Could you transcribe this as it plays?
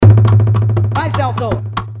mais alto,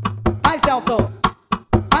 mais alto,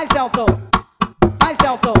 mais alto, mais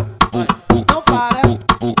alto. Não para,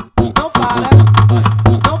 não para,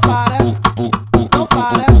 não para, não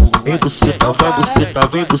para. Vem buceta, vai buceta,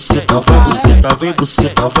 vem buceta, vai buceta, vem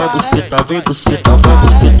buceta, vai buceta, vem buceta, vai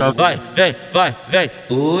buceta. Vai, vem, vai, vem,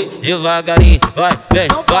 ui, devagarinho. Vai, vem,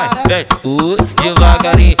 vai, vem, ui,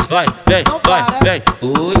 devagarinho. Vai, vem, vai, vem,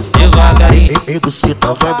 ui, devagarinho. Vem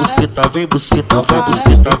buceta, vai buceta, vem buceta, vai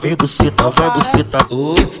buceta, vem buceta, vai buceta.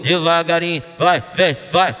 Ui, devagarinho. Vai, vem,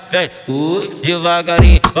 ui,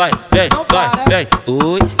 devagarinho. Vai, vem, vem,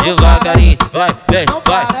 ui, devagarinho. Vai, vem,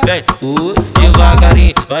 ui,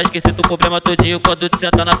 devagarinho. Vai esquecer teu problema todinho quando te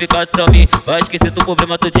sentar na picada de Selminho. Vai esquecer teu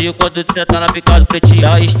problema todinho quando te sentar na picada pretinho.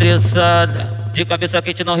 Tá estressada, de cabeça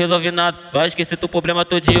quente não resolve nada. Vai esquecer teu problema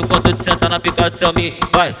todinho quando te sentar na picada de Selminho.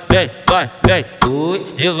 Vai, vem,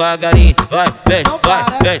 ui, devagarinho. Vai, vem,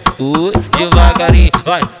 ui, devagarinho.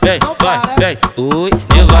 Vai, vem, ui,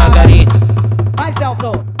 devagarinho. Mais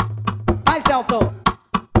alto, mais alto,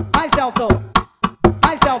 mais alto,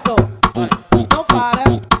 mais alto. Não para,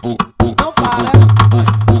 não para,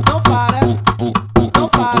 não para, não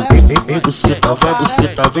para. Vem buceta, vai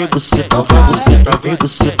buceta, vem buceta, vai buceta, vem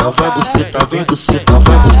buceta, vai buceta, vem buceta,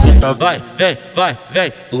 vai buceta. Vai,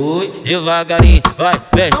 vem, ui, devagarinho. Vai,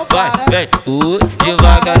 vem, ui,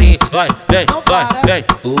 devagarinho. Vai, vem,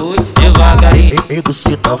 ui, devagarinho. Vem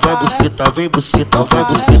buceta, vai buceta, vem buceta, vai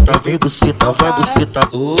buceta, vem buceta, vai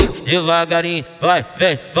buceta. Ui, devagarinho. Vai,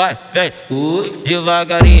 vem, ui,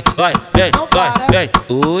 devagarinho. Vai, vem,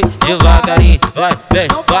 ui, devagarinho. Vai, vem,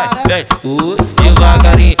 ui,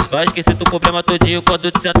 devagarinho. Vai esquecer teu problema todinho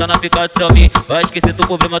quando te sentar na picada de Selminho. Vai esquecer teu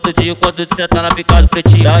problema todinho quando te sentar na picada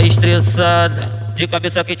pretinho. Tá estressada, de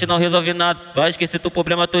cabeça quente não resolve nada. Vai esquecer teu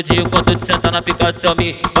problema todinho quando te sentar na picada de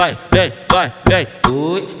Selminho. Vai, vem,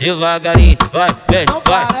 ui, devagarinho. Vai, vem,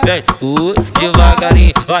 ui,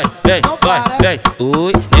 devagarinho. Vai, vem,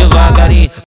 ui, devagarinho.